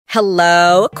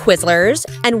Hello, Quizlers,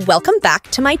 and welcome back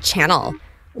to my channel.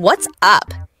 What's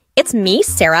up? It's me,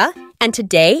 Sarah, and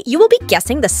today you will be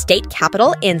guessing the state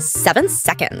capital in 7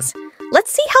 seconds. Let's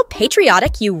see how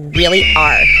patriotic you really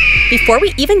are. Before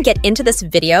we even get into this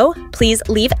video, please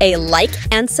leave a like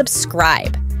and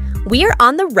subscribe. We are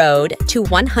on the road to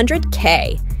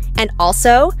 100K, and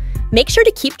also, make sure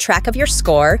to keep track of your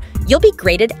score. You'll be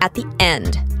graded at the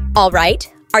end. All right,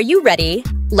 are you ready?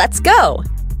 Let's go!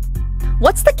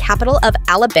 What's the capital of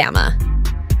Alabama?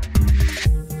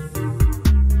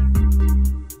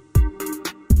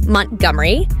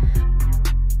 Montgomery.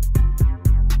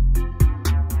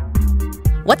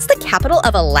 What's the capital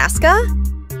of Alaska?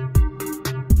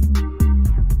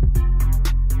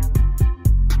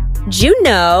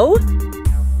 Juneau.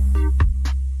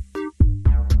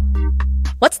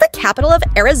 What's the capital of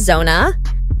Arizona?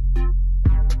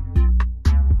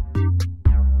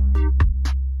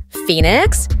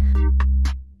 Phoenix.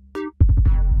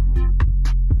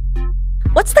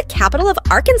 What's the capital of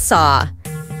Arkansas?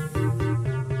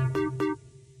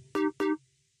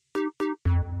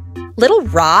 Little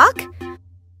Rock?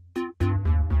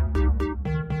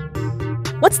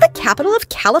 What's the capital of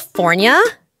California?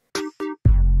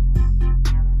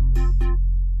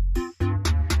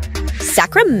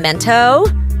 Sacramento?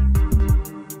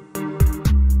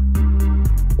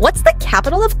 What's the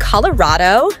capital of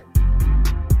Colorado?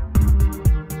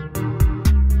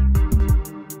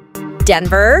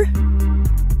 Denver?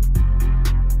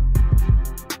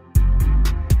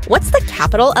 What's the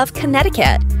capital of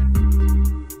Connecticut?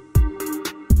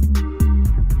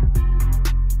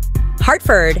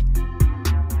 Hartford.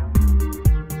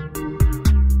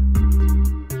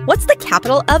 What's the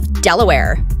capital of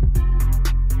Delaware?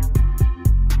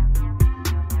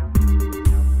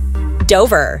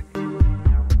 Dover.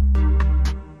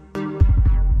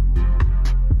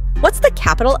 What's the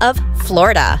capital of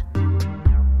Florida?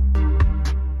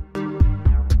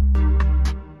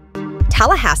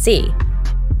 Tallahassee.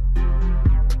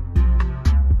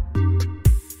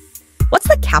 What's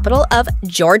the capital of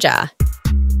Georgia?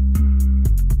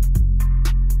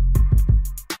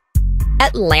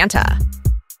 Atlanta.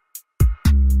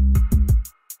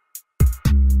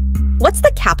 What's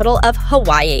the capital of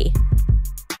Hawaii?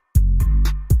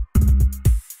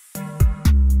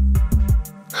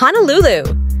 Honolulu.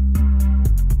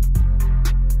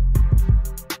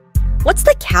 What's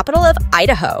the capital of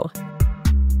Idaho?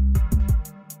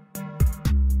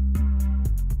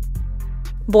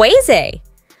 Boise.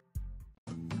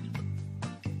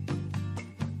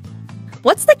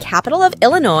 What's the capital of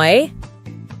Illinois?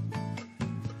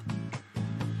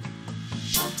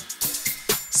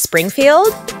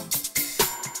 Springfield.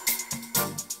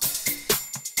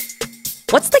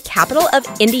 What's the capital of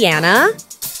Indiana?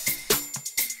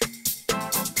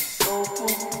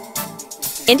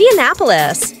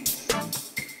 Indianapolis.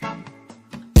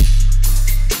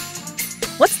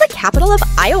 What's the capital of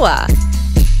Iowa?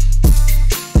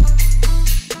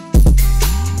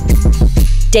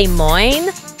 Des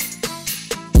Moines.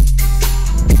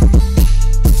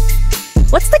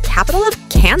 What's the capital of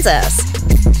Kansas?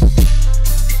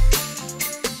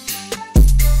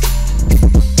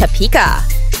 Topeka.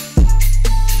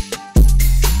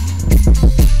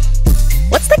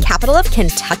 What's the capital of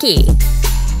Kentucky?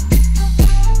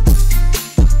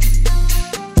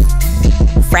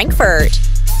 Frankfurt.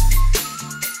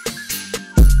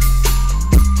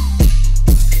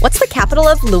 What's the capital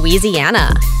of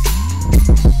Louisiana?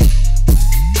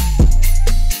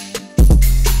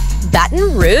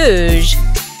 Baton Rouge.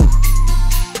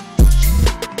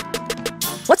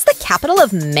 What's the capital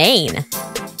of Maine?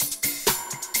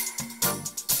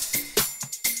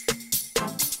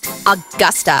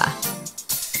 Augusta.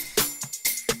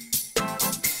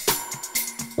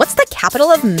 What's the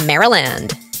capital of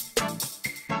Maryland?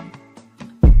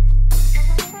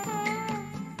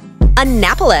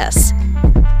 Annapolis.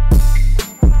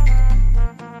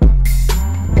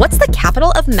 What's the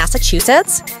capital of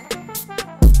Massachusetts?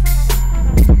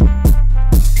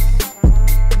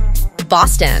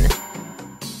 Boston.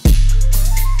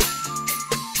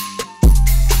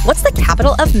 What's the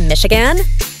capital of Michigan?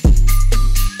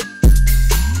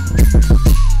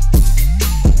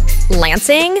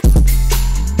 Lansing.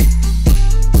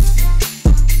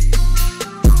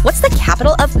 What's the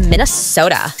capital of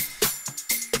Minnesota?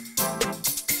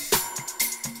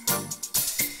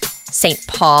 St.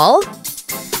 Paul.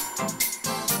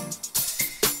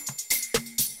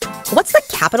 What's the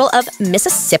capital of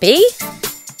Mississippi?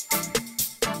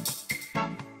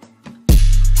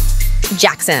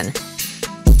 Jackson.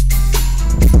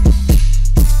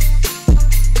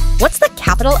 What's the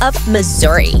capital of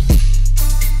Missouri?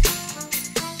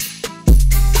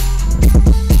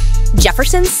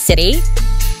 Jefferson City?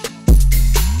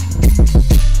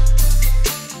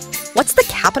 What's the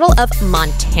capital of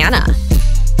Montana?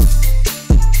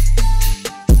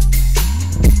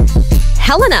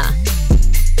 Helena.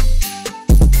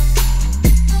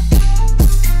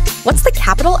 What's the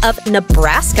capital of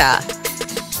Nebraska?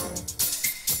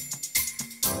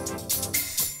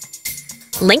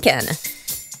 Lincoln.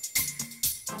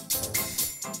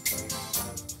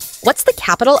 What's the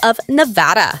capital of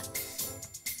Nevada?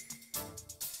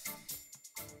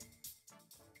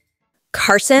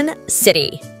 Carson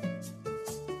City.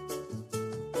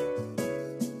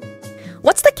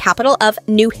 What's the capital of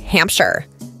New Hampshire?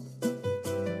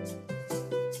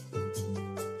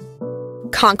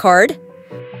 Concord.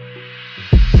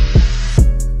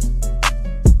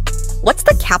 What's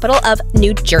the capital of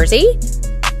New Jersey?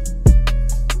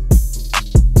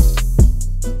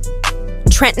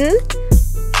 Trenton.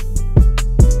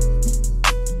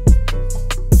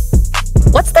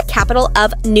 What's the capital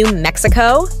of New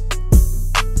Mexico?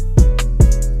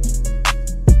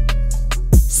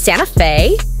 Santa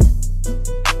Fe.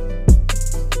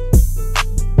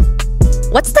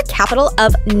 What's the capital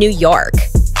of New York?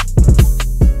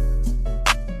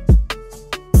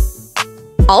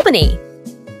 Albany.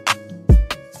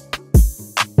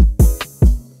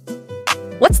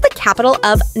 What's the capital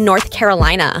of North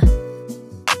Carolina?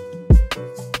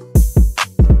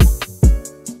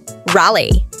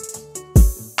 Raleigh.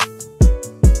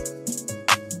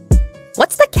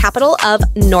 What's the capital of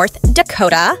North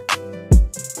Dakota?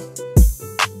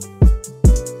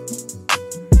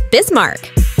 Bismarck.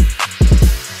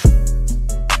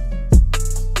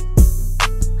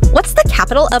 What's the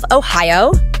capital of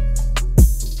Ohio?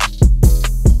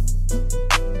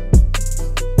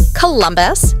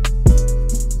 Columbus.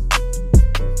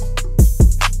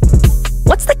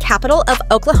 What's the capital of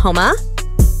Oklahoma?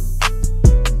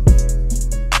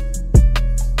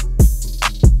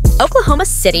 Oklahoma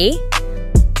City.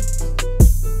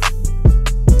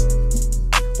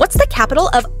 What's the capital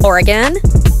of Oregon?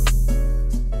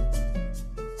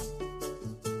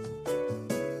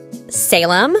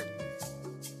 Salem.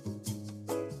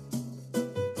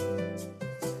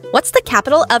 What's the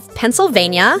capital of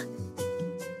Pennsylvania?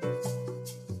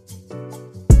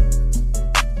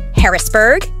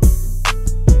 Harrisburg.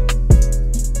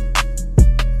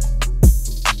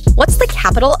 What's the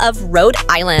capital of Rhode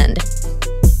Island?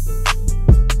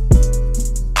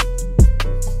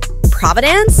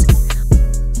 Providence.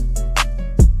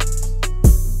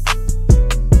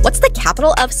 What's the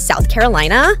capital of South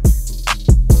Carolina?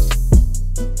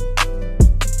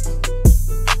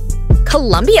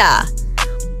 Columbia.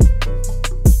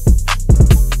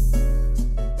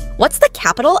 What's the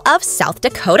capital of South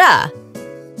Dakota?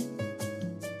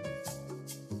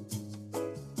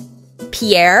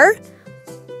 Pierre.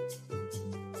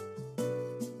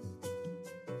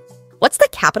 What's the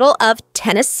capital of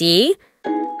Tennessee?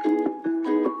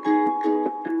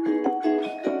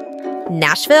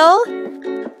 Nashville.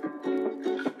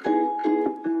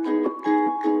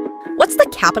 What's the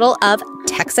capital of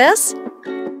Texas?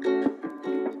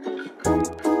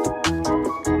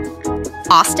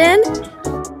 Austin.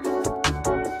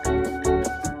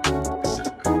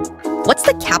 What's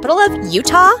the capital of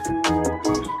Utah?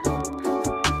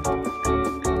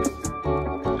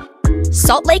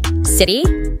 Salt Lake City.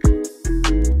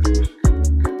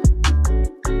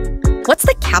 What's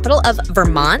the capital of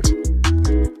Vermont?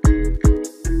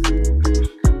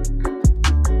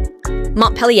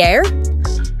 Montpelier.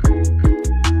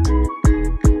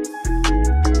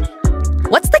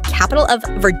 What's the capital of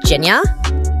Virginia?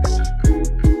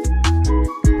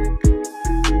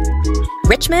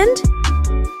 Richmond.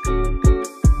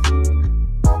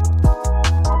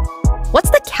 What's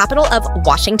the capital of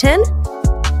Washington?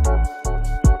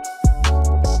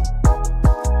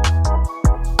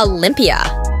 Olympia.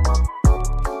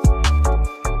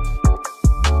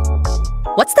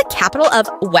 What's the capital of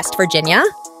West Virginia?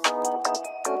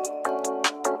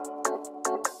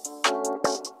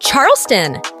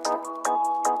 Charleston.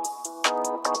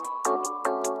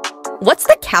 What's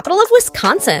the capital of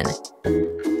Wisconsin?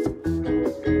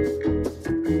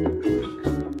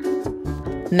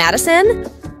 Madison.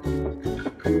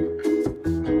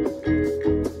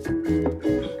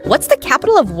 What's the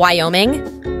capital of Wyoming?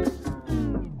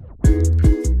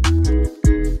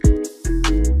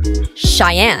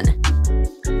 Cheyenne.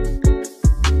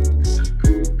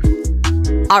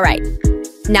 All right,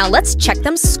 now let's check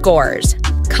them scores.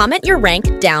 Comment your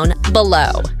rank down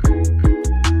below.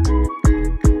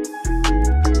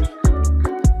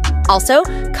 Also,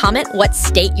 comment what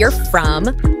state you're from.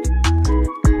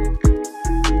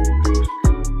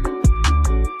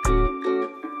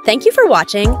 Thank you for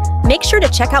watching. Make sure to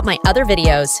check out my other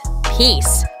videos.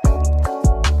 Peace.